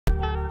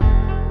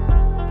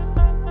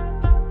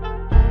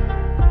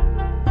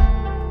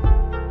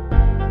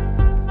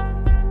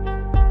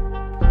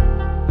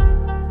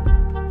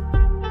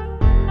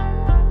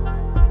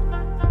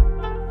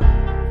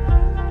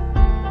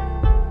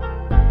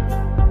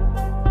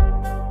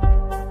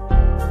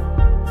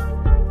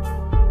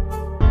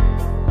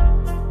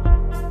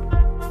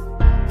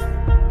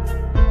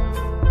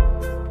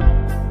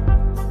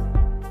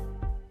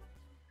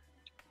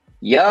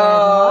Good morning.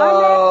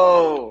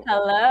 Yo!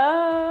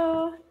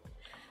 Hello.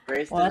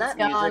 Grace, does What's that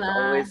going music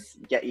on? always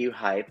get you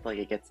hyped like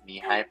it gets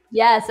me hyped?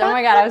 Yes. Oh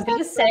my God. I was going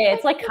to say,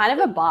 it's like kind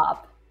of a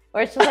bop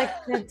where it's just like,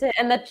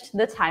 and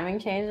the timing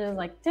changes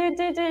like, and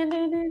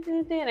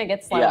it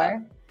gets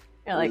slower.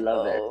 You're like,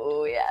 Love it.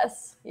 oh,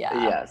 yes.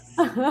 Yeah. Yes.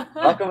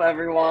 Welcome,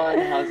 everyone.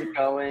 How's it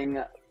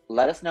going?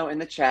 Let us know in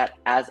the chat,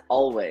 as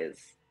always.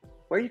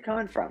 Where are you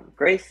coming from?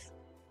 Grace,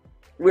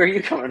 where are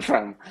you coming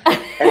from?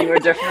 Anywhere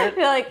different? I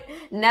feel like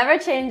never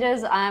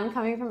changes. I'm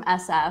coming from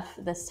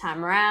SF this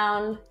time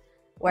around.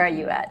 Where are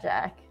you at,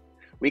 Jack?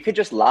 We could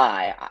just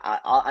lie.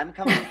 I'm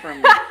coming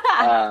from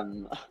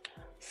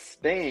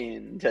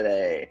Spain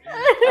today.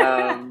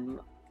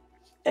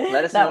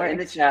 Let us know in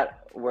the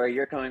chat where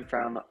you're coming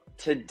from.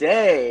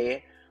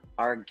 Today,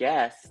 our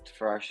guest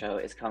for our show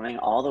is coming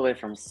all the way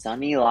from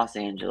sunny Los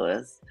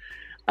Angeles.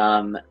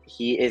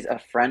 He is a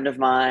friend of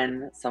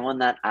mine, someone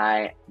that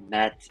I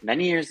met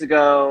many years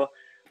ago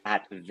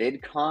at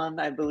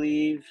VidCon, I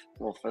believe.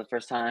 Well, for the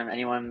first time,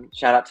 anyone,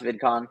 shout out to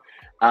VidCon.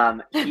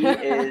 He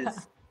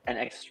is an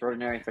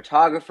extraordinary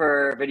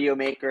photographer, video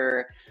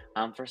maker,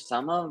 for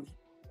some of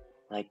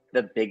like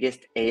the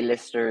biggest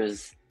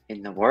A-listers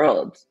in the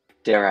world,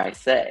 dare I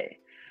say.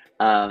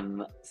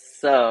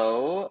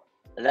 So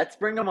let's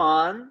bring him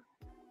on.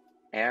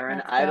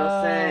 Aaron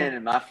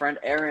Idelson, my friend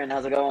Aaron,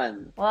 how's it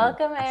going?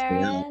 Welcome,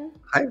 Aaron.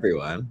 Hi,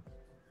 everyone.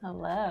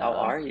 Hello. How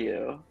are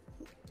you?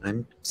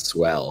 I'm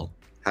swell.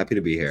 Happy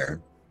to be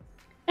here.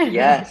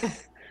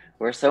 Yes,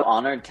 we're so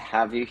honored to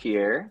have you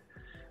here.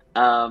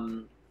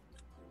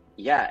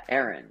 Yeah,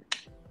 Aaron,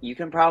 you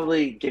can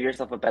probably give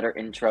yourself a better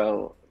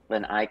intro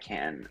than I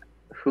can.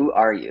 Who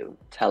are you?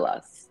 Tell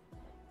us.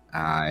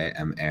 I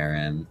am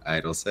Aaron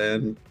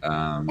Idelson.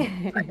 I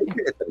think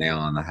you hit the nail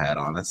on the head,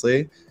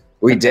 honestly.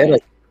 We did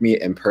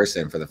meet in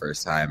person for the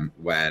first time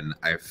when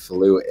I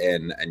flew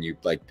in and you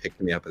like picked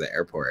me up at the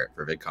airport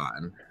for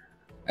VidCon.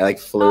 I like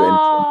flew in.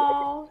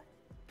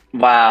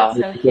 Wow.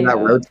 So that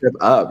road trip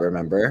up,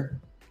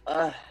 remember?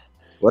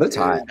 What a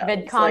time.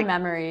 VidCon like,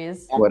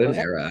 memories. What an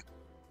era.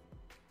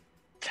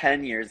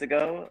 10 years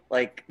ago?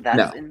 Like,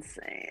 that's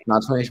insane.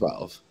 Not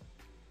 2012.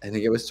 I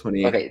think it was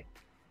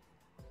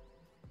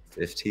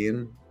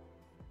 2015.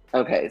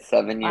 Okay,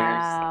 7 years.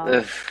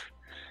 Wow.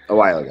 A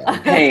while ago.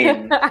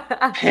 Pain.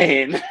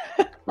 Pain.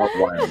 A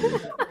while ago.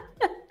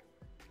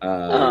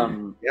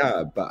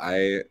 Yeah, but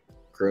I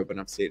grew up in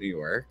upstate New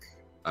York.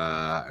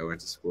 I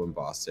went to school in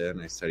Boston.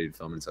 I studied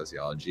film and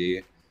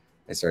sociology.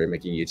 I started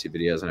making YouTube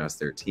videos when I was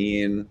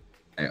 13.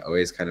 I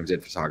always kind of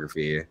did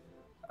photography.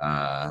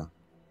 And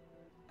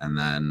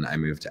then I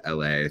moved to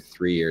LA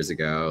 3 years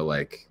ago,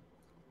 like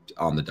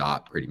on the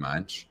dot pretty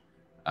much.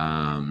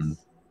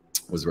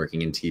 Was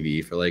working in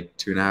TV for like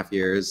 2.5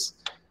 years.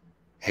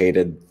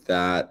 Hated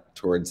that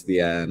towards the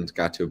end.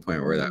 Got to a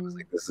point where that was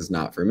like, this is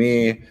not for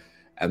me.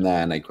 And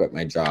then I quit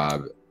my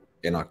job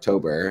in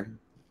October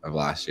of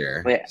last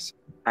year. Wait,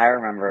 I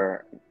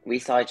remember we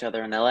saw each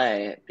other in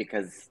LA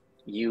because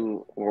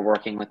you were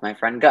working with my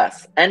friend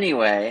Gus.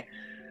 Anyway.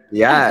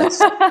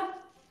 Yes.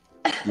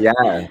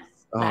 Yes.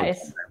 Oh,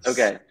 nice.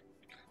 Okay.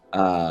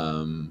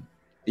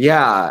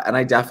 Yeah, and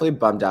I definitely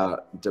bumped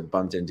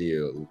into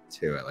you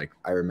too. Like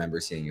I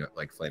remember seeing you at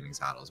like Flaming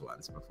Saddles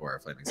once before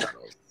Flaming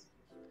Saddles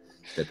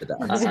did the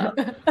dance.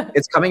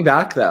 It's coming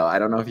back though. I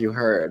don't know if you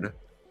heard.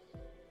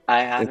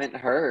 I haven't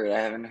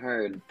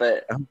heard,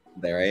 but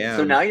there I am.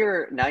 So now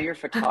you're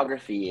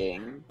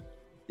photographying.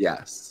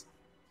 Yes.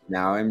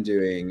 Now I'm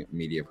doing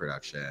media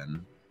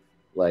production.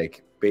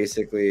 Like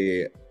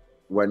basically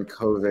when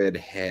COVID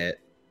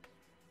hit,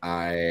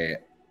 I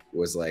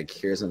was like,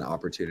 here's an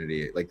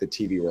opportunity. Like the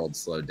TV world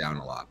slowed down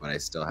a lot, but I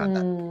still had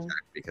that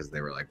check because they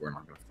were like, we're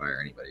not going to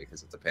fire anybody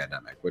because it's a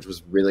pandemic, which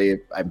was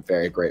really, I'm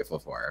very grateful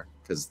for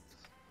because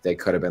they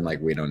could have been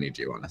like, we don't need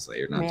you, honestly.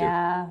 You're not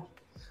doing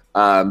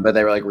but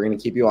they were like, we're going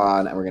to keep you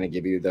on and we're going to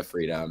give you the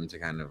freedom to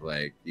kind of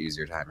like use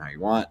your time how you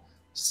want.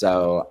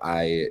 So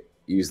I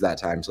used that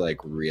time to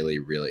like really,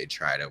 really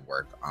try to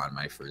work on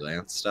my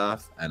freelance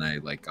stuff. And I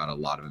like got a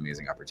lot of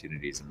amazing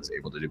opportunities and was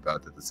able to do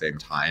both at the same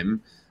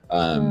time.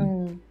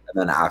 And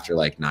then after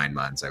like 9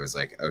 months, I was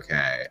like,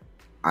 okay,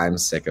 I'm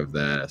sick of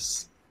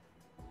this.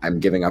 I'm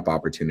giving up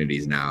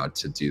opportunities now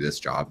to do this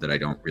job that I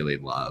don't really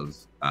love.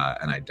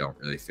 And I don't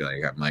really feel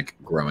like I'm like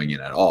growing in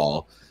at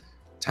all.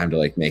 Time to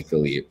like make the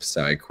leap.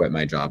 So I quit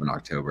my job in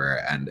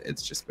October and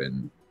it's just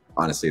been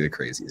honestly the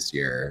craziest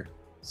year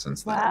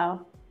since then.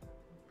 Wow.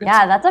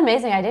 Yeah, that's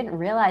amazing. I didn't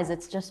realize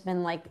it's just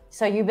been like,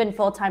 so you've been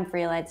full-time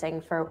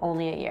freelancing for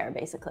only a year,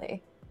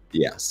 basically.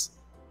 Yes.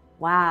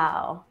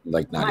 Wow.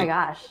 Like not oh my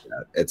gosh.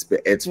 It's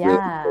really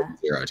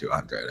 0 to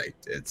 100.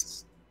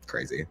 It's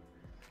crazy.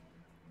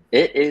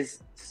 It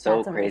is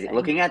so crazy.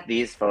 Looking at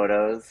these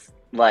photos,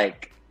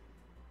 like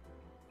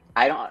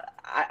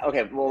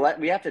okay, well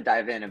we have to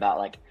dive in about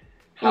like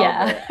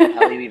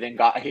how you even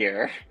got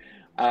here.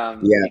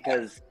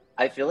 Because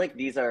I feel like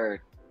these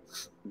are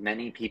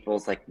many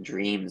people's like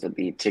dreams would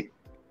be to,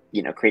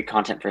 you know, create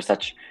content for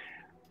such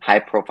high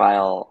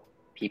profile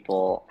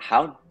people.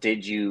 How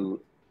did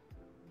you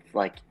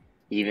like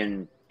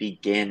even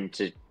begin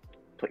to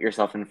put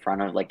yourself in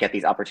front of, like, get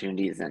these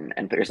opportunities and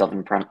put yourself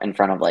in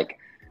front of like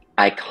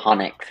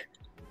iconic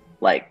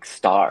like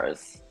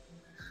stars?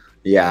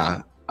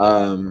 Yeah.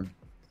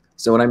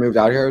 So when I moved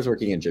out here, I was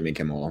working at Jimmy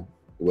Kimmel,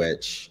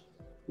 which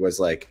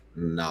was like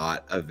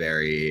not a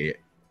very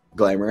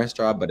glamorous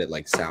job, but it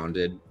like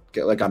sounded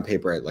like on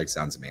paper it like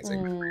sounds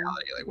amazing. But in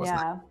reality, like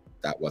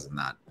wasn't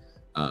that.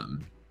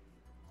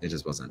 It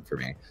just wasn't for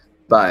me.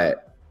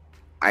 But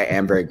I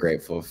am very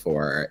grateful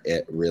for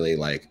it. Really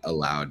like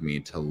allowed me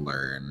to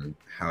learn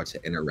how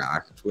to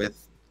interact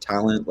with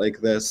talent like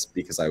this,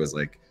 because I was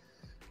like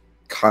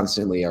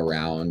constantly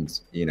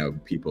around, you know,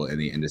 people in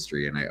the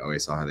industry, and I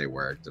always saw how they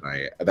worked. And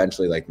I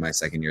eventually, like my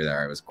second year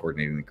there, I was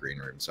coordinating the green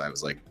room, so I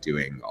was like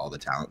doing all the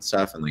talent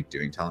stuff and like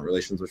doing talent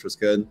relations, which was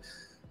good.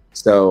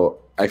 So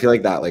I feel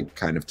like that like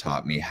kind of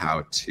taught me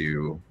how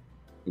to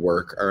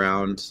work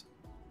around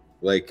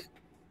like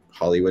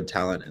Hollywood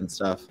talent and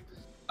stuff.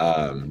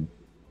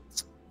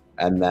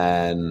 And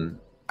then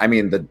I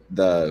mean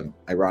the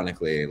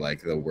ironically,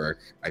 like the work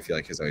I feel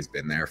like has always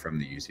been there from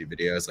the YouTube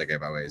videos. Like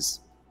I've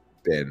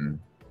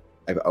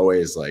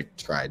always like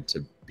tried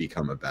to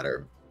become a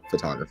better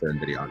photographer and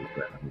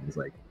videographer. I've always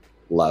like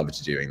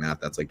loved doing that.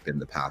 That's like been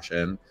the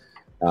passion.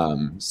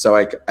 So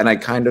I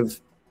kind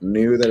of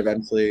knew that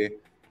eventually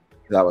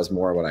that was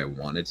more what I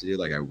wanted to do.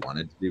 Like I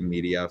wanted to do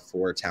media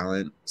for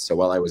talent. So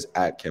while I was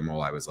at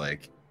Kimmel, I was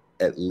like,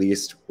 at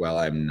least while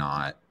I'm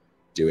not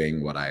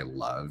doing what I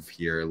love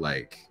here,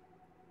 like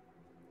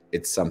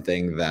it's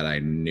something that I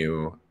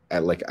knew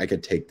like I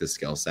could take the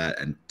skill set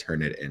and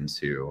turn it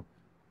into,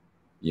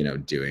 you know,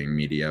 doing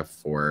media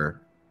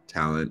for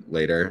talent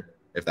later,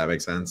 if that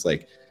makes sense.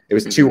 Like it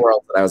was two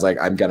worlds that I was like,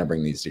 I'm gonna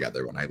bring these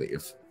together when I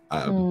leave.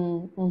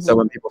 So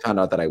when people found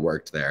out that I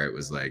worked there, it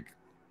was like,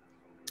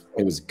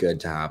 it was good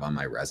to have on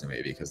my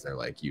resume, because they're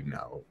like, you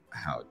know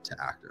how to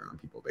act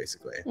around people,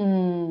 basically.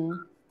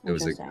 It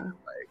was a good,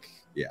 like,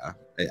 yeah,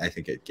 I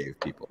think it gave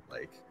people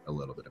like a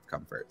little bit of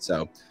comfort.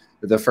 So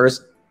the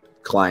first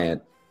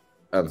client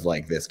of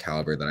like this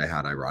caliber that I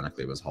had,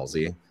 ironically, was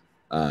Halsey,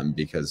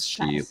 because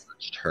she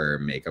launched her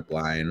makeup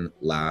line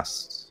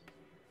last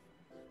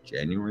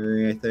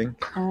January, I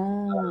think.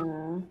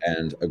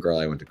 And a girl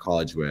I went to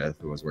college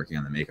with who was working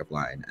on the makeup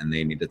line, and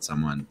they needed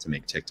someone to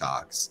make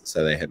TikToks.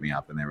 So they hit me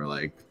up and they were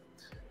like,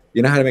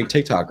 you know how to make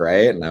TikTok,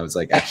 right? And I was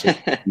like, actually,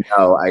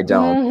 no, I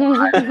don't.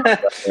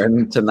 I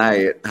learned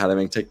tonight how to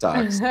make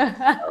TikToks. So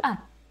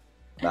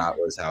that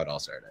was how it all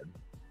started.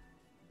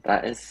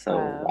 That is so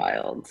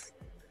wild.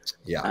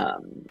 Yeah.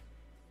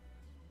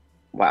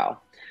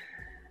 Wow.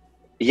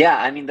 Yeah,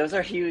 I mean, those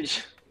are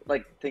huge,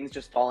 like, things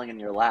just falling in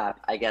your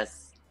lap. I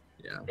guess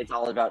it's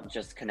all about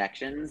just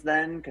connections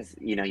then, because,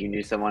 you know, you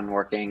knew someone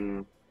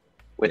working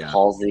with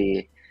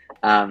Halsey.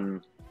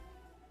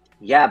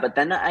 Yeah, but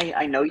then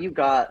I know you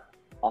got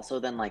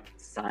also then like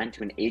signed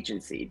to an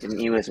agency, didn't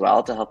you, as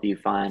well, to help you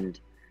find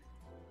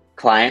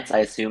clients? I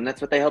assume that's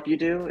what they help you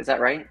do. Is that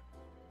right?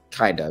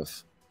 Kind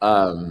of.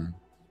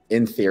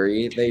 In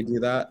theory, they do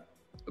that,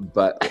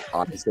 but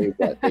honestly,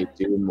 what they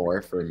do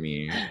more for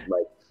me,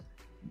 like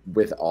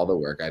with all the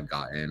work I've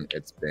gotten,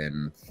 it's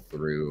been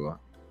through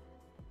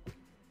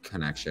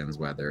connections,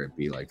 whether it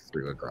be like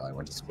through a girl I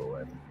went to school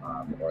with,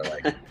 or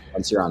like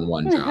once you're on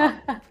one job,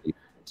 you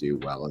do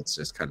well. It's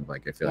just kind of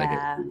like, I feel like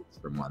it moves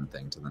from one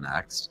thing to the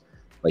next.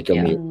 Like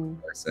you'll meet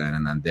one person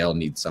and then they'll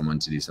need someone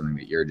to do something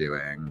that you're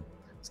doing.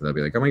 So they'll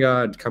be like, oh my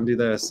God, come do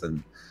this.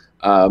 And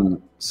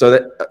so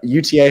that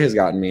UTA has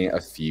gotten me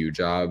a few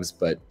jobs,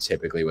 but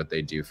typically what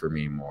they do for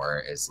me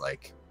more is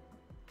like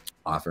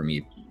offer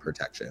me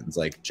protections.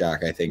 Like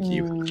Jack, I think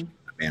you had a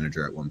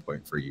manager at one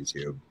point for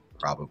YouTube,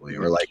 probably,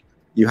 or like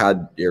you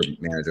had your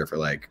manager for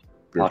like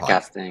your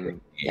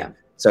podcasting. Yeah.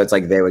 So it's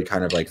like they would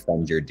kind of like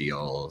fund your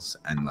deals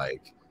and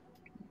like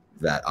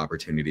vet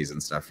opportunities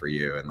and stuff for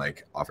you and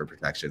like offer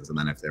protections. And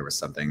then if there was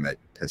something that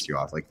pissed you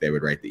off, like they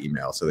would write the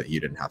email so that you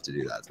didn't have to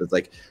do that. So it's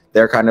like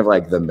they're kind of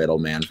like the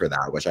middleman for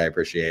that, which I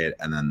appreciate.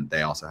 And then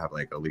they also have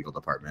like a legal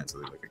department, so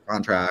they look at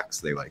contracts,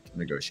 they like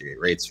negotiate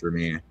rates for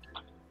me.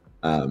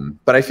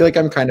 But I feel like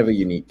I'm kind of a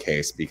unique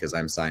case because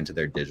I'm signed to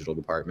their digital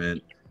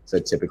department. So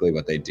typically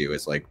what they do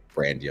is like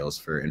brand deals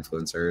for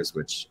influencers,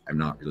 which I'm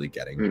not really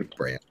getting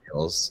brand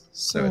deals.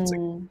 So it's like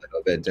a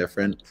little bit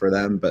different for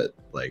them, but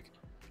like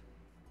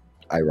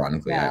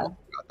ironically, I also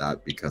got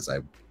that because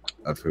of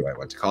who I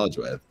went to college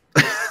with,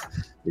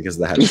 because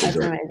the head of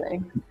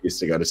used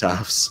to go to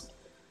Tufts.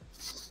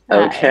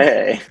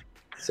 Okay.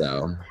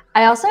 So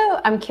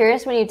I'm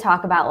curious when you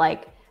talk about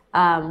like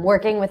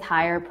working with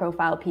higher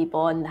profile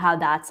people and how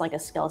that's like a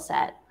skill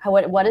set.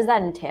 What does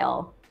that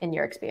entail in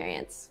your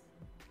experience?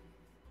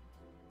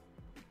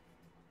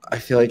 I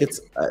feel like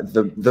it's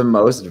the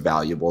most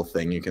valuable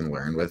thing you can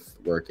learn with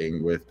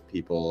working with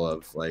people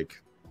of like,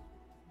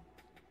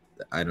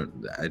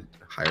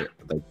 higher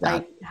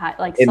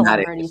like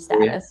celebrity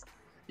status.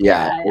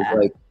 Yeah, it's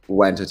like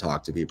when to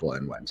talk to people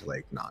and when to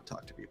like not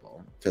talk to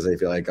people, because I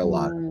feel like a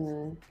lot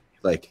of,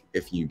 like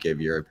if you give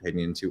your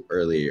opinion too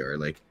early or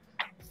like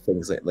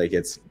things like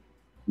it's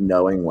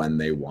knowing when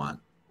they want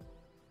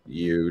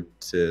you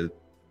to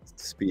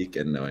speak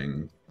and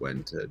knowing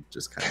when to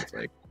just kind of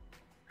like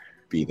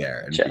be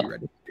there and Chill. be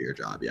ready to do your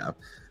job. Yeah.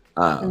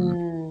 Yeah.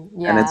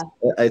 And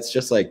it's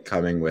just like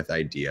coming with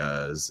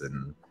ideas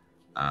and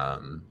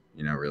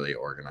you know, really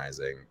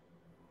organizing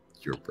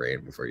your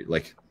brain before you,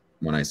 like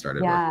when I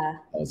started working with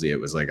Halsey, it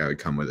was like I would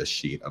come with a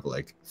sheet of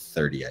like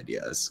 30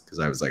 ideas because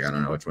I was like, I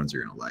don't know which ones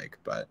you're gonna like,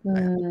 but I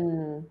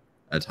have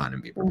a ton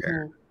and be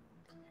prepared.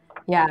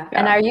 Yeah.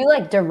 And are you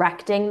like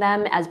directing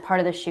them as part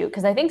of the shoot?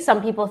 Because I think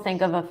some people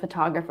think of a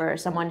photographer or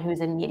someone who's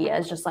in media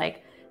as just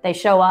like they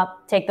show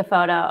up, take the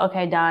photo,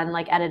 okay, done,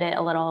 like edit it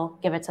a little,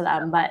 give it to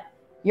them. But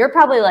you're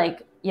probably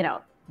like, you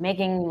know,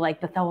 making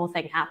like the whole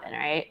thing happen,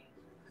 right?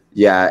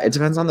 Yeah, it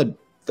depends on the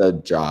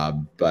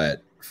job,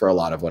 but for a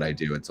lot of what I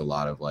do, it's a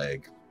lot of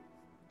like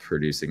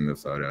producing the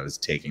photos,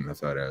 taking the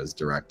photos,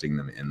 directing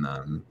them in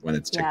them. When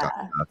it's TikTok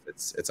stuff,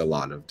 it's a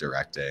lot of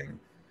directing.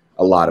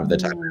 A lot of the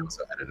time I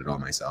also edit it all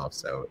myself,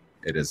 so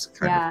it is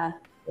kind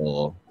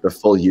of the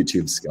full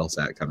YouTube skill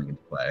set coming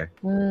into play.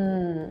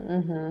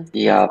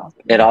 Yeah,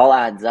 awesome. It all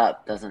adds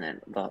up, doesn't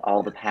it?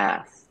 All the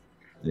paths.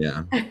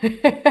 Yeah.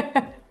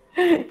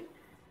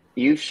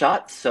 You've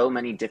shot so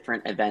many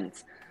different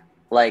events.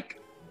 Like,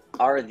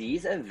 are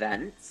these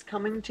events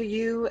coming to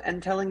you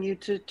and telling you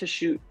to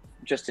shoot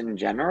just in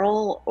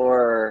general,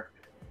 or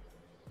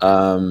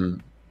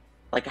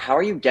like how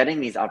are you getting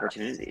these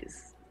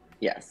opportunities?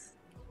 Yes.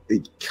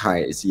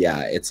 Guys,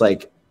 yeah, it's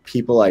like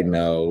people I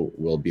know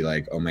will be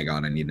like, oh my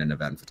God, I need an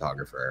event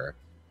photographer.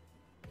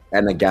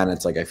 And again,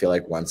 it's like, I feel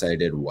like once I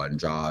did one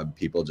job,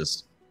 people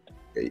just,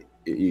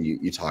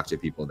 you talk to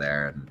people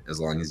there, and as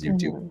long as you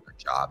do a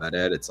job at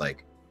it, it's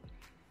like,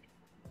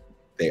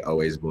 they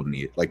always will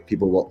need, like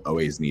people will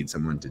always need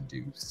someone to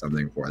do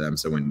something for them.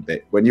 So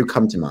when you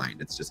come to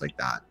mind, it's just like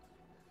that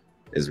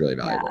is really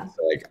valuable.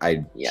 So like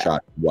I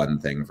shot one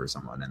thing for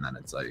someone, and then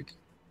it's like,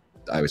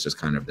 I was just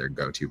kind of their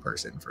go-to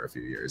person for a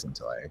few years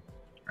until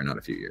or not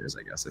a few years,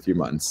 I guess, a few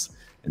months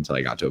until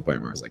I got to a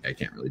point where I was like, I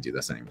can't really do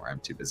this anymore.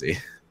 I'm too busy.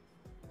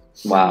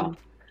 Wow.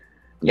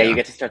 Yeah, you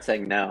get to start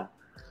saying no.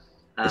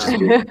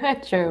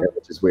 True.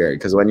 Which is weird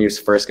because when you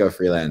first go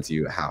freelance,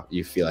 you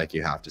feel like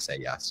you have to say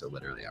yes to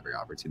literally every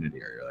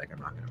opportunity, or you're like, I'm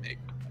not going to make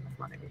enough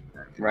money.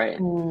 Right.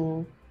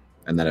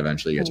 And then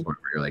eventually you get to a point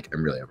where you're like,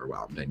 I'm really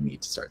overwhelmed. I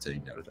need to start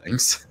saying no to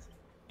things.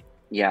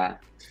 Yeah.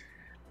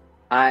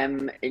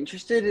 I'm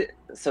interested.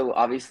 So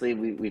obviously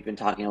we've been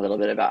talking a little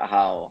bit about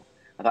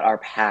our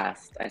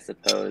past, I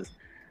suppose.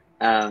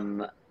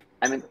 I'm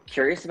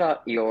curious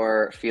about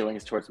your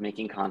feelings towards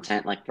making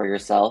content like for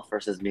yourself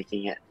versus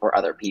making it for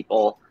other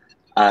people.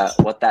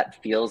 What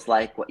that feels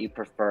like, what you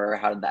prefer,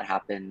 how did that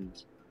happen,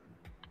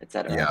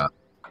 etc. Yeah.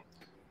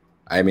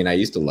 I mean, I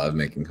used to love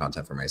making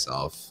content for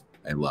myself.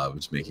 I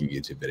loved making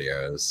YouTube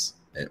videos.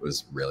 It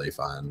was really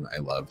fun.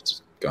 I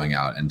loved going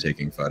out and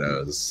taking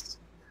photos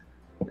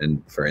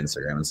and for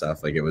Instagram and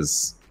stuff. Like, it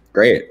was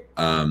great.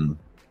 And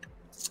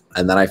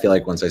then I feel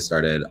like once I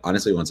started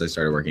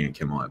working at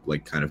Kimmel, it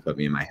like kind of put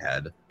me in my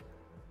head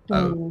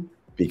of,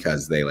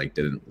 because they like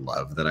didn't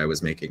love that I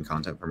was making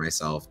content for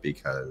myself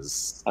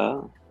because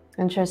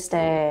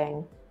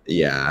interesting.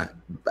 Yeah.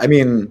 I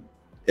mean,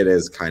 it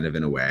is kind of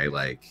in a way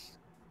like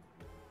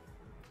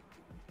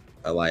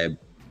a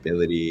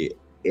liability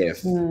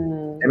if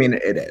I mean,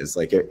 it is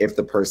like if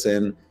the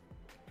person,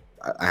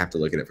 I have to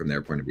look at it from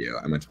their point of view.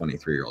 I'm a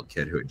 23-year-old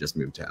kid who had just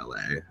moved to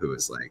LA who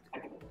was like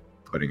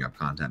putting up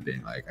content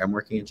being like, I'm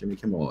working at Jimmy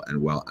Kimmel,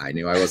 and well, I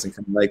knew I wasn't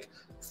gonna like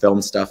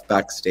film stuff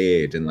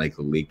backstage and like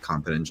leak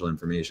confidential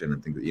information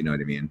and things, you know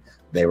what I mean?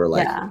 They were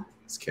like,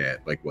 this kid,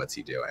 like, what's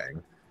he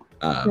doing?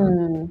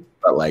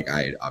 But like,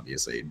 I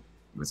obviously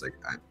was like,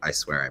 I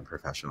swear I'm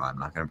professional. I'm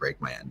not gonna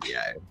break my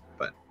NDA,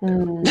 but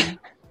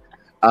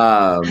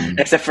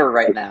except for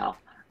right now.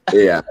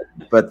 Yeah,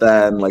 but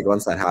then like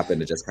once that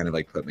happened, it just kind of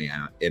like put me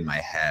out in my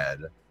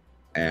head,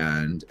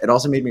 and it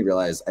also made me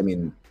realize, I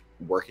mean,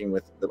 working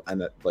with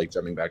and like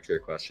jumping back to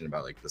your question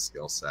about like the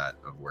skill set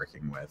of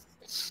working with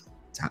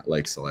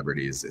like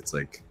celebrities, it's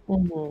like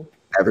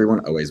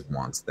everyone always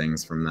wants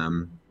things from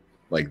them.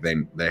 Like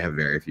they have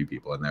very few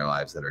people in their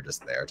lives that are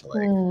just there to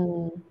like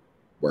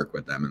work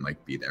with them and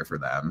like be there for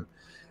them.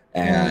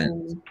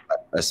 And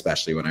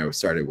especially when I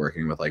started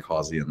working with like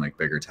Halsey and like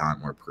bigger talent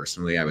more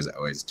personally, I was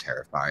always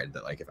terrified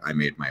that like if I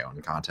made my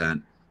own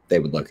content, they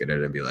would look at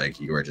it and be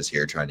like, you were just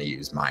here trying to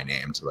use my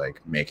name to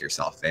like make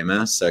yourself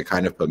famous. So it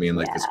kind of put me in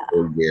like this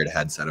weird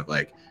headset of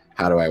like,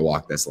 how do I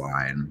walk this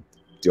line?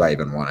 Do I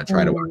even want to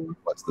try to walk?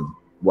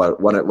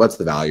 What's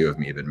the value of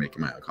me even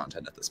making my own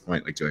content at this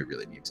point? Like, do I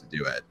really need to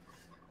do it?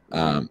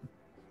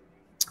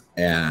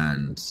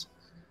 And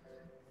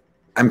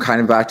I'm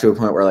kind of back to a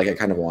point where like I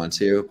kind of want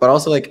to, but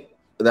also like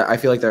that I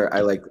feel like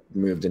I like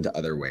moved into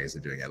other ways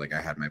of doing it. Like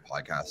I had my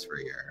podcast for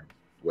a year,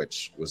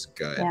 which was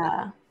good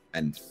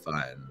and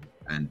fun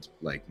and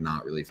like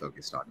not really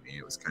focused on me.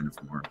 It was kind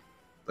of more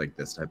like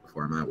this type of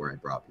format where I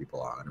brought people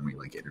on and we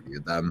like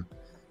interviewed them,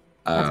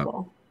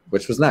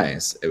 which was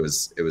nice. It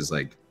was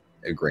like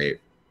a great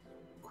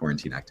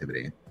quarantine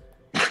activity.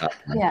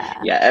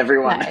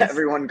 Everyone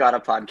got a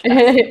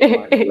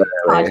podcast.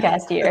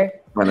 Podcast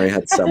year when we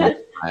had so much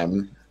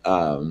time.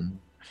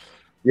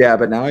 Yeah,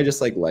 but now I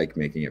just like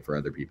making it for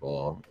other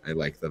people. I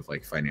like the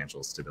like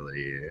financial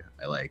stability.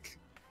 I like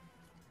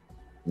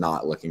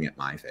not looking at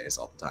my face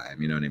all the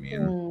time. You know what I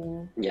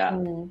mean? Yeah,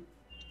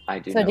 I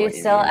do. So know do you what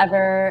still mean.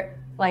 ever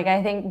like?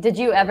 I think did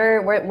you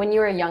ever when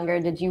you were younger?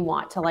 Did you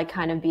want to like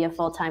kind of be a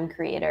full-time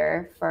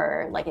creator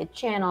for like a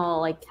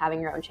channel, like having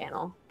your own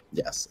channel?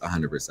 Yes,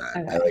 100%.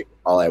 Okay. I like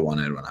all I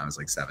wanted when I was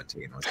like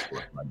 17 was to blow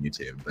up on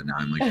YouTube, but now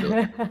I'm like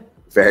really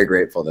very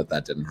grateful that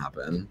that didn't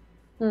happen.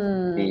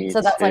 Me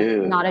So that's like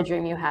too. not a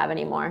dream you have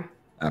anymore.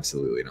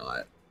 Absolutely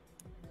not.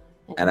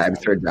 And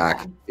I'm sure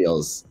Jack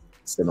feels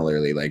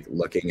similarly, like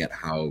looking at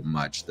how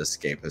much the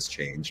scape has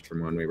changed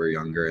from when we were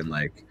younger and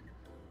like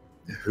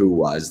who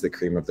was the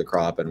cream of the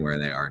crop and where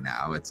they are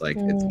now. It's like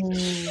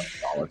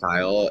it's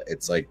volatile.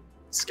 It's like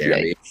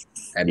scary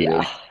and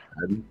really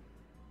sad.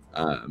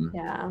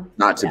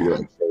 Not to be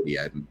like shady.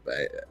 I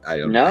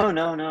don't No.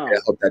 I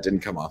hope that didn't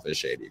come off as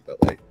shady,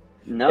 but like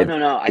no.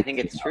 I think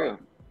it's true.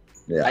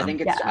 Yeah. I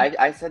think it's.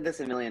 I said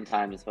this a million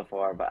times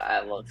before, but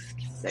I will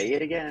say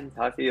it again.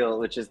 How I feel,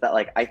 which is that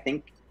like I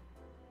think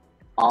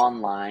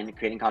online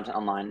creating content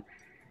online,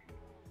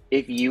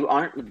 if you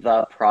aren't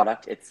the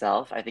product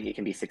itself, I think it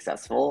can be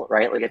successful,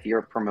 right? Like if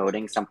you're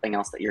promoting something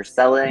else that you're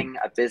selling,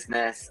 a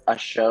business, a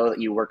show that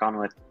you work on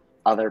with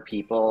other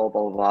people,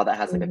 blah blah blah, that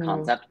has like a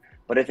concept.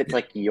 But if it's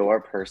like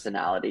your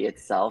personality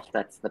itself,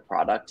 that's the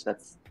product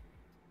that's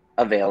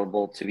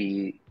available to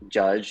be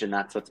judged, and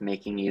that's what's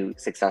making you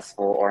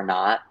successful or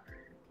not.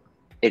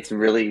 It's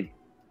really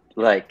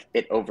like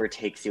it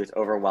overtakes you. It's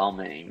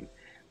overwhelming,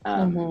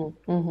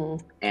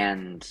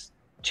 and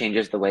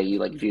changes the way you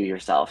like view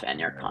yourself and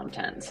your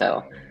content.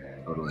 So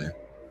totally,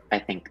 I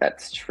think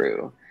that's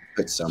true.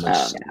 Put so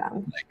much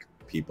like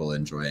people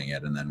enjoying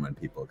it, and then when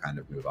people kind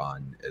of move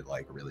on, it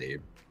like really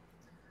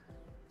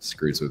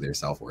screws with your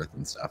self-worth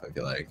and stuff. I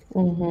feel like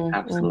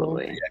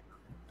absolutely.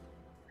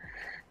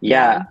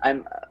 Yeah,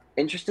 I'm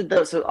interested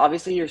though. So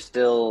obviously you're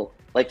still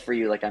like, for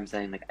you, like I'm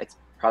saying, like it's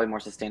probably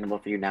more sustainable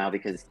for you now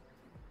because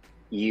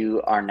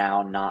you are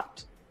now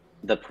not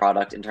the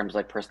product in terms of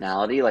like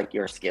personality, like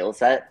your skill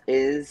set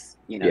is,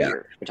 you know,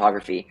 your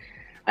photography.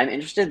 I'm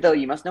interested though,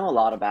 you must know a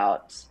lot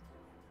about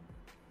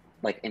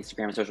like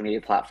Instagram and social media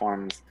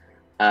platforms.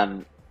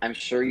 I'm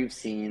sure you've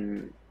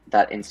seen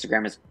that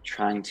Instagram is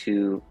trying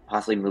to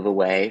possibly move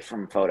away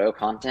from photo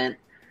content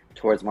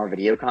towards more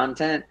video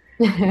content.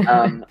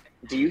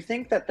 Do you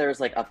think that there's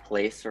like a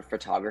place for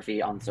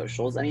photography on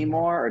socials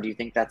anymore, or do you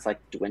think that's like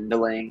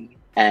dwindling?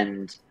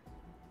 And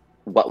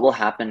what will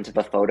happen to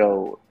the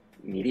photo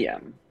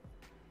medium?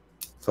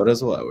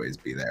 Photos will always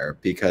be there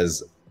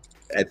because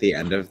at the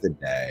end of the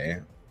day,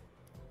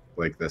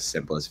 like the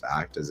simplest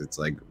fact is it's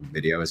like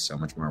video is so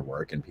much more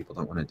work and people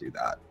don't want to do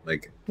that.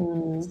 Like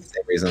it's the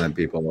same reason that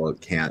people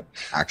can't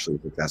actually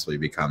successfully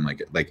become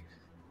like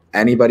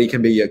anybody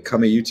can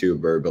become a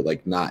YouTuber, but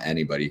like not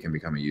anybody can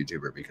become a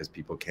YouTuber because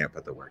people can't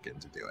put the work in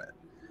to do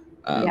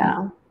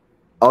it.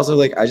 Also,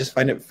 like I just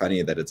find it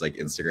funny that it's like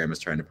Instagram is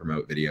trying to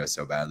promote video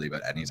so badly,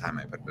 but anytime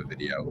I put a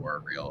video or a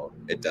reel,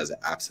 it does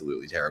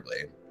absolutely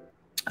terribly.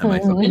 And my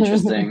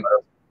interesting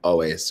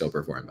always still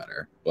perform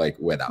better, like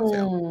without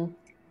fail.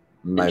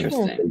 My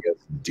videos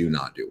do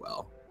not do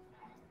well.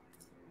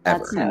 Ever.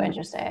 That's so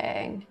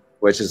interesting.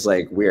 Which is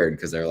like weird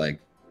because they're like,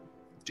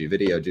 do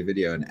video,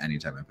 and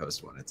anytime I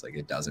post one, it's like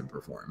it doesn't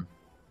perform.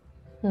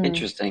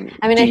 Interesting.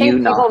 I mean, I think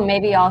people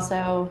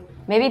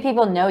maybe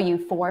people know you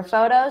for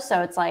photos,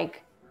 so it's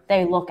like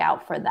they look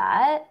out for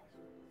that.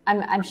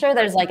 I'm sure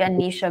there's like a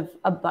niche of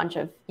a bunch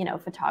of, you know,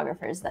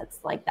 photographers that's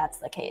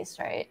the case,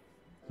 right?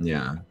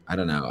 Yeah, I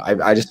don't know.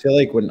 I just feel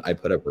like when I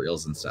put up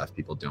reels and stuff,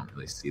 people don't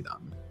really see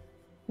them.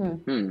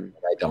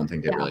 I don't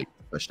think it really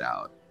pushed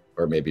out,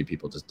 or maybe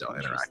people just don't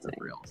interact with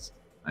reels.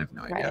 I have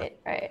no idea.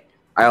 Right.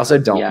 I also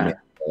don't make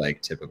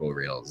like typical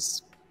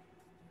reels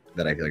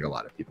that I feel like a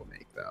lot of people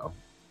make though.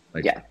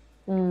 Like a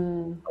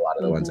lot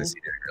of the ones I see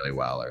doing really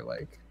well are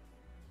like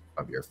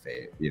of your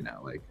fate, you know,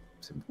 like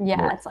some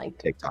it's like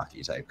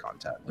TikTok-y type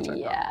content. Which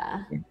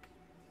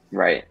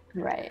Right.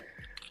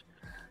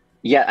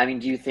 Yeah, I mean,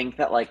 do you think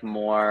that like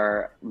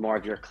more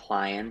of your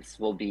clients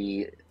will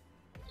be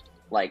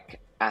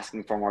like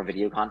asking for more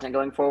video content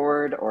going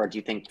forward, or do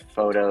you think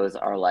photos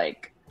are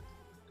like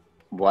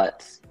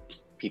what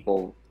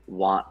people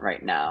want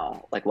right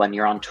now? Like when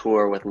you're on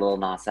tour with Lil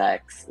Nas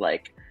X,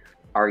 like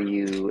are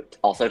you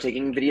also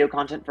taking video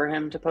content for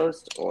him to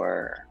post,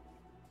 or?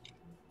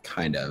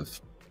 Kind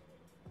of.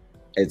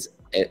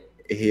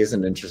 He's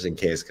an interesting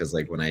case because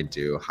like when I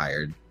do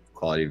hired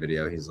quality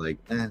video, he's like,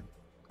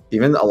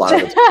 Even a lot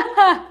of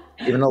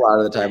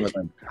the time with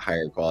like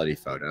higher quality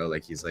photo,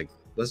 like he's like,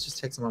 let's just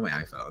take some on my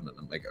iPhone, and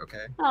I'm like,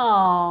 okay.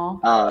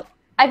 Oh.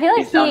 I feel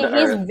like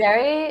he's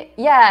very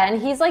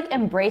and he's like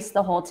embraced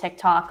the whole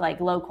TikTok like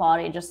low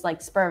quality, just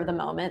like spur of the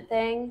moment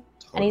thing,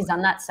 and he's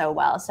done that so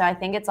well. So I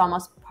think it's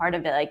almost part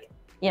of it, like,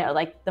 you know,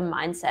 like the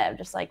mindset of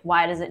just like,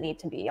 why does it need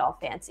to be all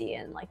fancy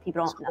and like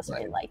people don't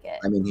necessarily like it.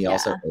 I mean, he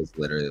also is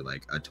literally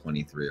like a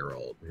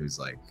 23-year-old who's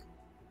like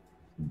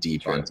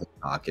deep True. on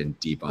TikTok and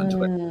deep on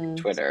Twitter.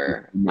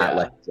 Twitter. Not Yeah.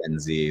 like Gen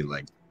Z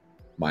like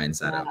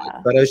mindset of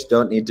like photos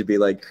don't need to be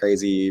like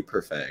crazy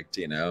perfect,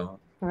 you know?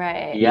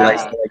 Right. Yeah.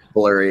 Like, the, like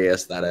blurry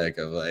aesthetic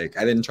of like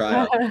I didn't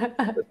try it.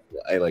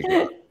 I like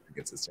love it. I think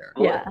it's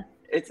hysterical. Yeah.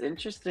 It's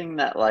interesting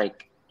that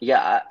like,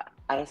 yeah,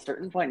 at a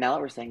certain point now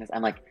that we're saying this,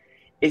 I'm like,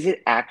 is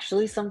it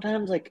actually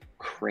sometimes like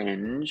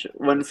cringe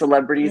when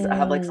celebrities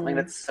have like something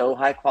that's so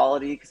high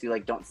quality because you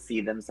like don't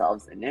see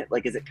themselves in it?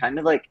 Like, is it kind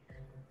of like,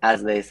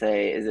 as they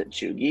say, is it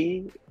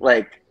chuggy?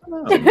 Like,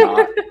 not,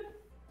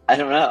 I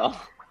don't know.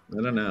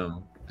 I don't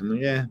know. I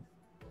mean, yeah.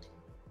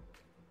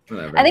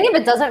 Whatever. I think if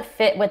it doesn't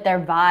fit with their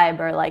vibe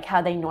or like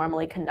how they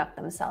normally conduct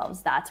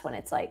themselves, that's when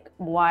it's like,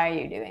 why are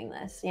you doing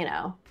this? You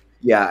know?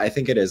 Yeah, I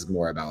think it is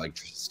more about like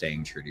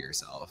staying true to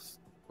yourself.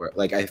 Where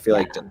like I feel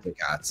like Jessica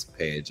Kat's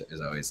page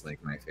is always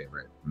like my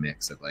favorite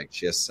mix of like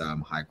she has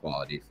some high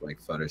quality like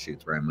photo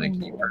shoots where I'm like,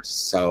 you are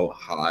so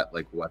hot,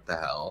 like what the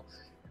hell?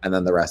 And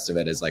then the rest of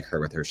it is like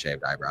her with her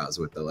shaved eyebrows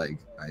with the like,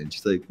 and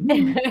she's like,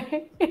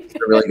 it's a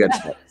really good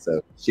stuff.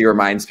 So she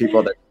reminds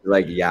people that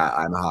like, yeah,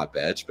 I'm a hot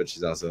bitch, but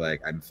she's also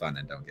like, I'm fun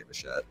and don't give a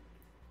shit.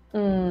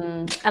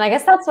 And I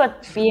guess that's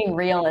what being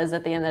real is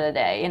at the end of the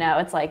day. You know,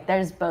 it's like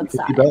there's both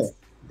sides. Both.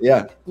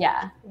 Yeah.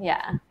 Yeah.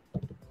 Yeah.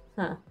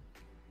 Huh.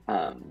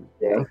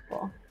 Yeah.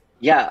 Cool.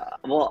 Yeah.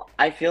 Well,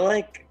 I feel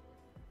like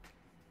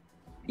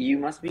you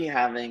must be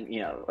having, you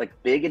know, like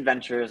big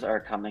adventures are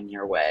coming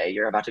your way.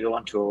 You're about to go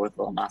on tour with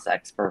Lil Nas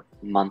X for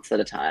months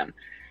at a time.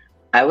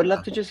 I would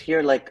love to just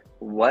hear like,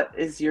 what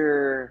is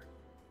your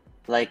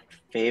like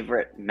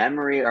favorite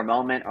memory or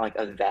moment or like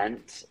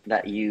event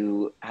that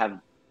you have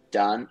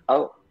done?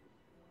 Oh,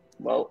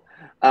 whoa.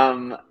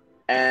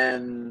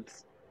 And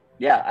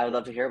yeah, I would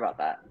love to hear about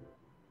that.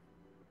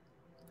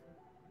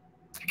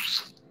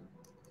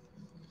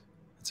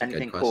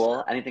 Anything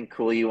cool? Anything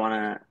cool you want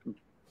to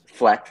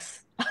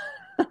flex?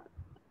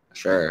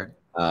 Sure.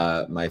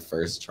 My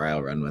first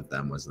trial run with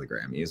them was the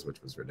Grammys,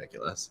 which was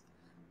ridiculous.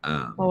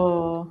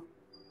 So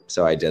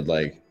I did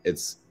like,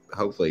 it's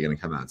hopefully going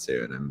to come out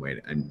soon. I'm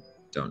waiting.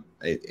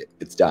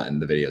 It's done.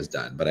 The video's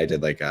done, but I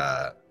did like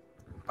a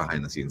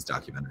behind the scenes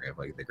documentary of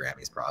like the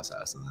Grammys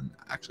process and then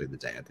actually the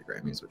day at the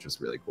Grammys, which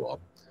was really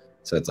cool.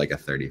 So it's like a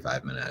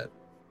 35-minute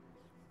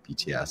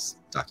BTS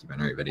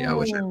documentary video,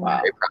 which I'm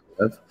very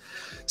proud of.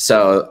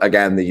 So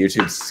again, the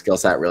YouTube skill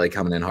set really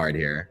coming in hard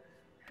here.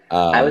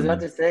 I was about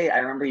to say, I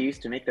remember you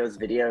used to make those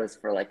videos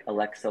for like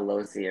Alexa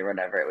Losey or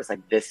whatever. It was like,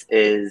 this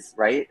is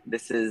right.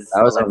 This is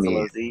that was Alexa on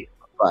me, Losey.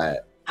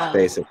 But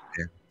basically,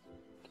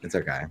 it's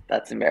okay.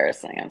 That's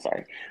embarrassing. I'm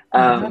sorry.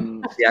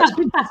 He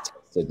actually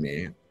texted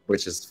me,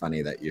 which is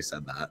funny that you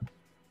said that.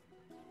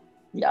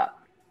 Yeah.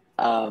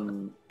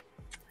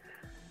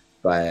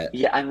 But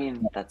yeah, I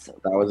mean, that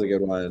was a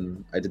good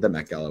one. I did the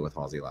Met Gala with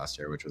Halsey last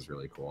year, which was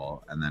really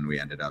cool. And then we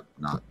ended up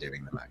not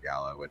doing the Met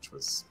Gala, which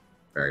was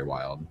very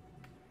wild.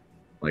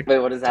 Like, wait,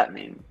 what does that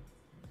mean?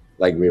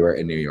 Like we were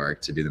in New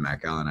York to do the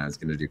Met Gala and I was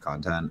going to do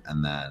content.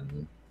 And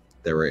then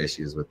there were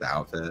issues with the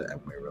outfit and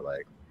we were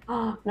like,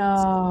 oh,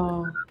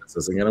 no, this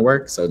isn't going to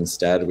work. So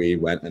instead we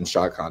went and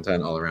shot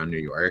content all around New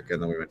York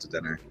and then we went to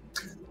dinner.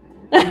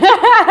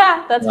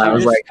 That's I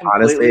was like,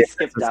 honestly,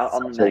 skipped out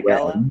on the Met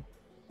Gala.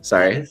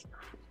 Sorry?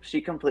 She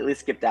completely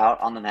skipped out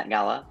on the Met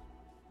Gala.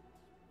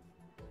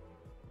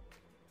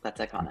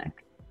 That's iconic.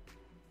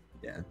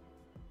 Yeah.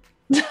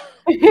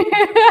 She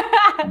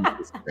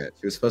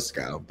was supposed to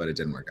go, but it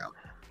didn't work out.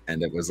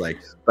 And it was like,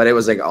 but it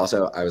was like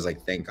also, I was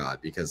like, thank God,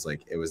 because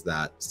like it was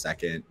that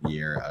second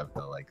year of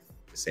the like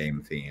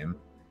same theme.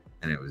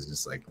 And it was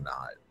just like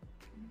not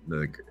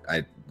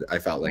I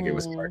felt like it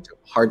was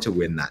hard to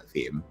win that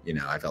theme. You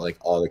know, I felt like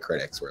all the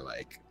critics were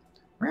like,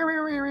 rah,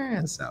 rah, rah,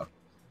 rah, so.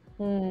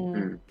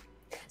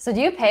 So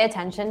do you pay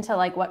attention to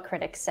like what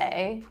critics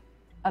say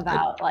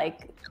about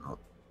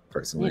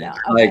personally, you know,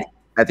 like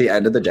at the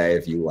end of the day,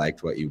 if you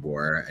liked what you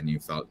wore and you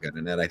felt good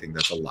in it, I think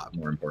that's a lot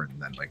more important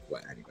than like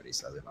what anybody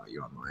says about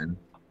you online.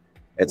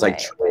 It's like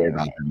truly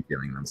about them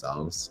feeling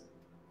themselves.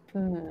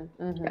 Yeah,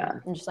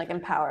 and just like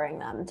empowering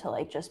them to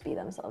like just be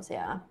themselves.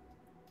 Yeah.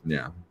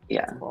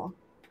 Cool.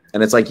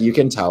 And it's like you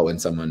can tell when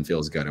someone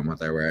feels good in what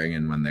they're wearing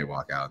and when they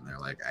walk out and they're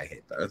like, I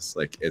hate this.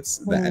 Like it's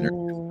the energy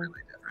is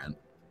really different.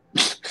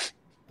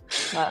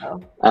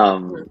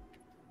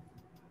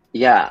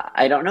 Yeah,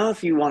 I don't know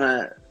if you want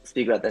to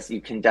speak about this. You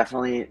can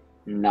definitely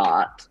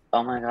not.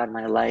 Oh my God,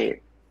 my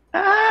light.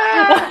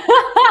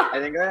 I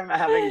think I'm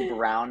having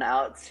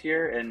brownouts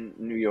here in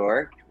New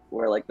York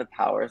where like the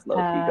power is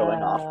low-key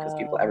going off because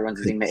everyone's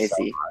using the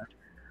AC.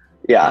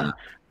 Yeah,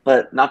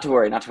 but not to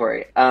worry.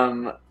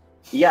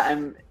 Yeah,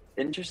 I'm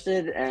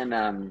interested in,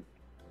 I don't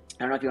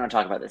know if you want to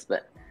talk about this,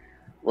 but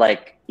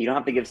like, you don't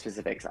have to give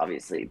specifics,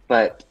 obviously,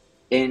 but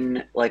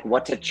in like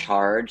what to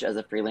charge as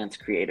a freelance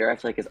creator, I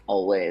feel like is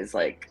always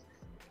like,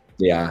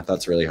 yeah,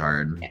 that's really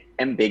hard.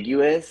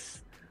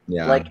 Ambiguous.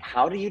 Yeah. Like,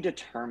 how do you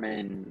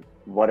determine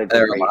what a good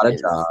There are a lot of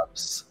is?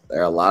 jobs.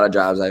 There are a lot of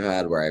jobs I've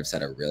had where I've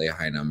set a really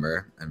high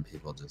number and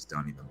people just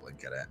don't even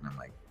blink at it. And I'm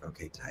like,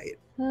 okay, tight.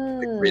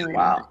 Like, really?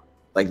 Wow.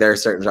 Like there are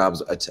certain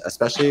jobs,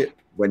 especially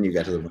when you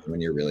get to the point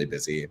when you're really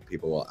busy,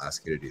 people will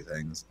ask you to do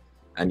things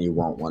and you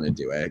won't want to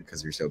do it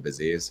because you're so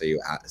busy. So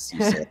you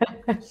say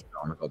an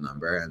astronomical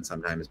number, and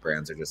sometimes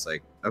brands are just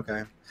like,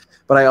 okay.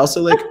 But I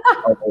also like,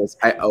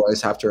 I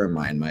always have to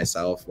remind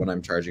myself when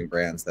I'm charging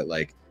brands that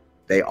like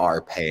they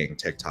are paying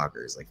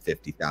TikTokers like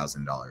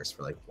 $50,000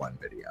 for like one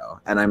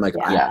video. And I'm like,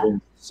 I'm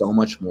doing so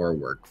much more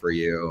work for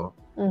you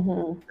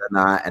than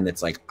that. And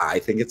it's like, I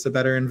think it's a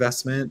better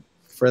investment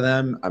for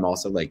them. I'm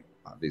also like,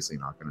 obviously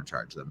not going to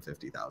charge them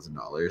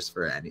 $50,000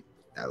 for any,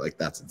 like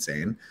that's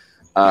insane.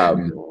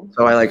 So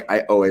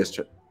I always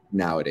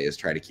nowadays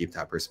try to keep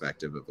that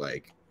perspective of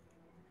like,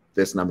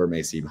 this number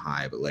may seem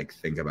high, but like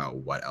think about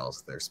what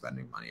else they're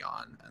spending money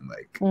on and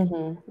like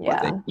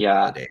what they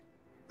get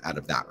out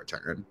of that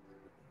return.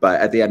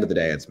 But at the end of the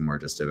day, it's more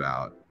just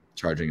about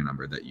charging a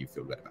number that you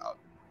feel good about.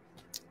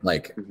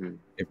 Like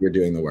if you're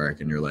doing the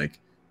work and you're like,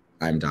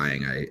 I'm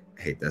dying, I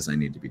hate this, I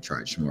need to be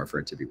charged more for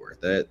it to be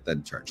worth it,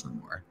 then charge them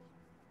more.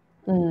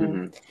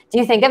 Do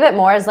you think of it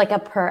more as like a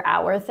per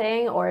hour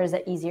thing, or is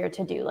it easier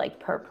to do like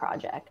per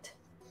project?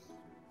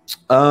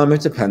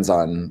 It depends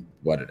on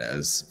what it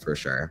is, for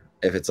sure.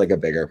 If it's like a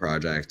bigger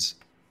project,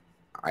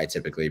 I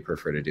typically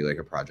prefer to do like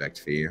a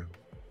project fee.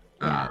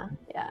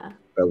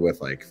 But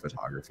with like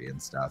photography and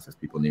stuff, if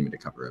people need me to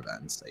cover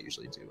events, I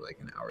usually do like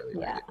an hourly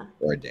rate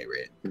or a day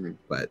rate.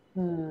 But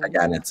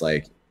again, it's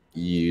like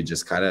you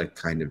just kind of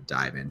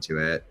dive into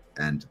it,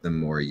 and the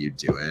more you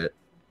do it,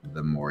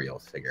 the more you'll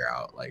figure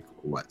out like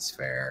what's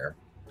fair,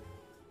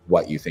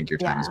 what you think your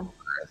time is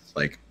worth,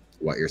 like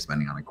what you're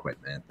spending on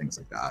equipment, things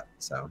like that.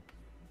 So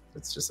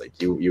it's just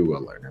like you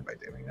will learn it by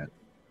doing it.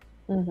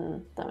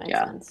 That makes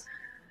sense.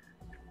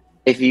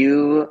 If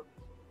you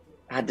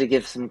had to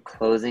give some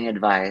closing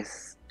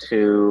advice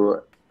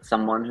to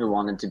someone who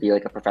wanted to be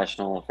like a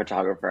professional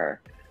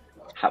photographer,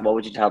 what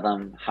would you tell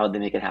them? How would they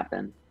make it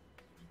happen?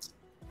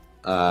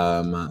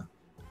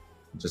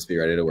 Just be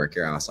ready to work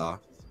your ass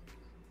off.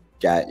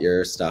 Get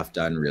your stuff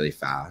done really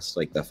fast.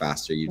 Like the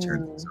faster you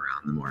turn things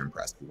around, the more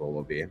impressed people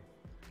will be.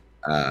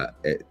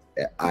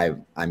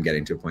 I'm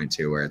getting to a point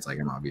too where it's like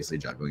I'm obviously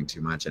juggling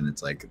too much, and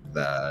it's like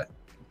the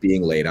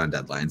being late on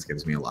deadlines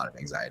gives me a lot of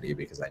anxiety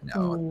because I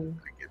know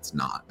like, it's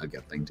not a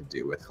good thing to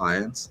do with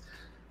clients.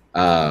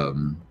 Yeah,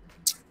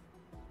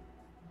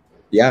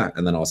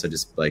 and then also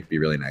just like be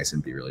really nice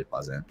and be really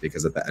pleasant,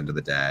 because at the end of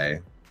the day,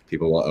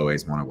 people will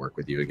always want to work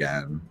with you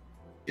again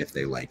if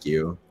they like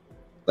you.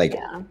 Like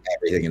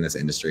everything in this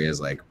industry is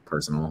like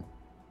personal,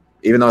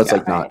 even though it's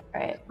like not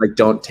like,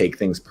 don't take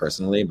things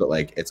personally, but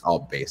like it's all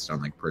based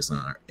on like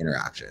personal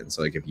interaction.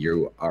 So like if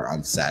you are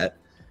on set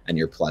and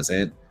you're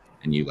pleasant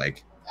and you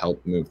like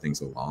help move things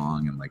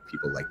along and like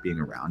people like being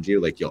around you,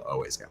 like you'll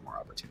always get more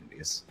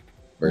opportunities.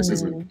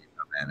 Versus when you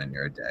come in and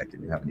you're a dick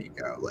and you have an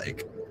ego,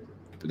 like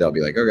they'll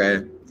be like,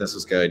 okay, this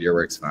was good, your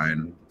work's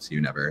fine, see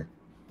you never.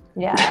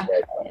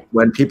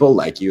 When people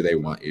like you, they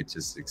want you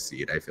to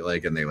succeed, I feel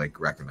like, and they like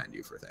recommend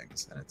you for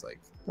things, and it's like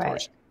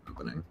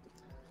opening.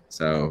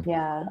 So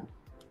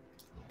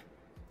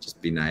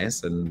just be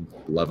nice and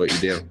love what you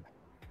do.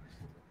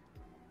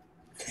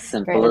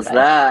 Simple as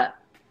that.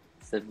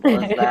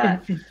 Simple as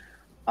that.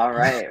 All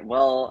right.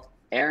 Well,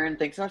 Aaron,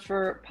 thanks so much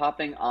for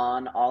popping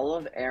on. All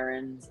of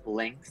Aaron's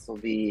links will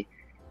be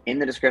in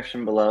the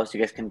description below, so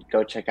you guys can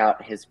go check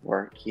out his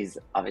work. He's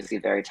obviously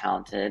very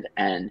talented,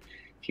 and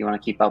if you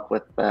want to keep up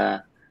with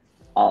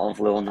all of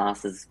Lil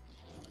Nas's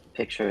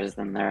pictures,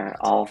 then they're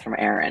all from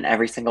Aaron,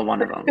 every single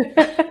one of them.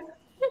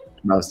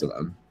 Most of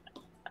them.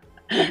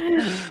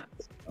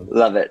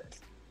 Love it.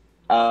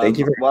 Thank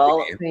you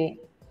for me.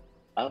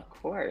 Of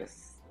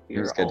course.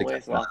 You're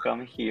always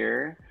welcome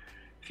here.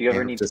 If you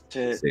ever need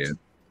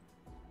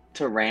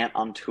to rant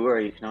on tour,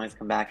 you can always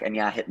come back and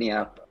hit me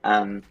up.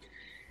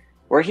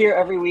 We're here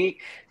every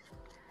week,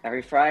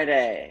 every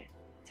Friday,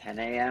 10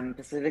 a.m.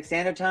 Pacific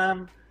Standard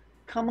Time.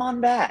 Come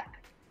on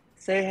back.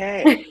 Say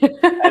hey.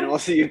 And we'll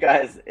see you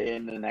guys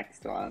in the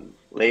next one.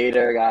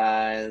 Later,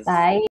 guys. Bye.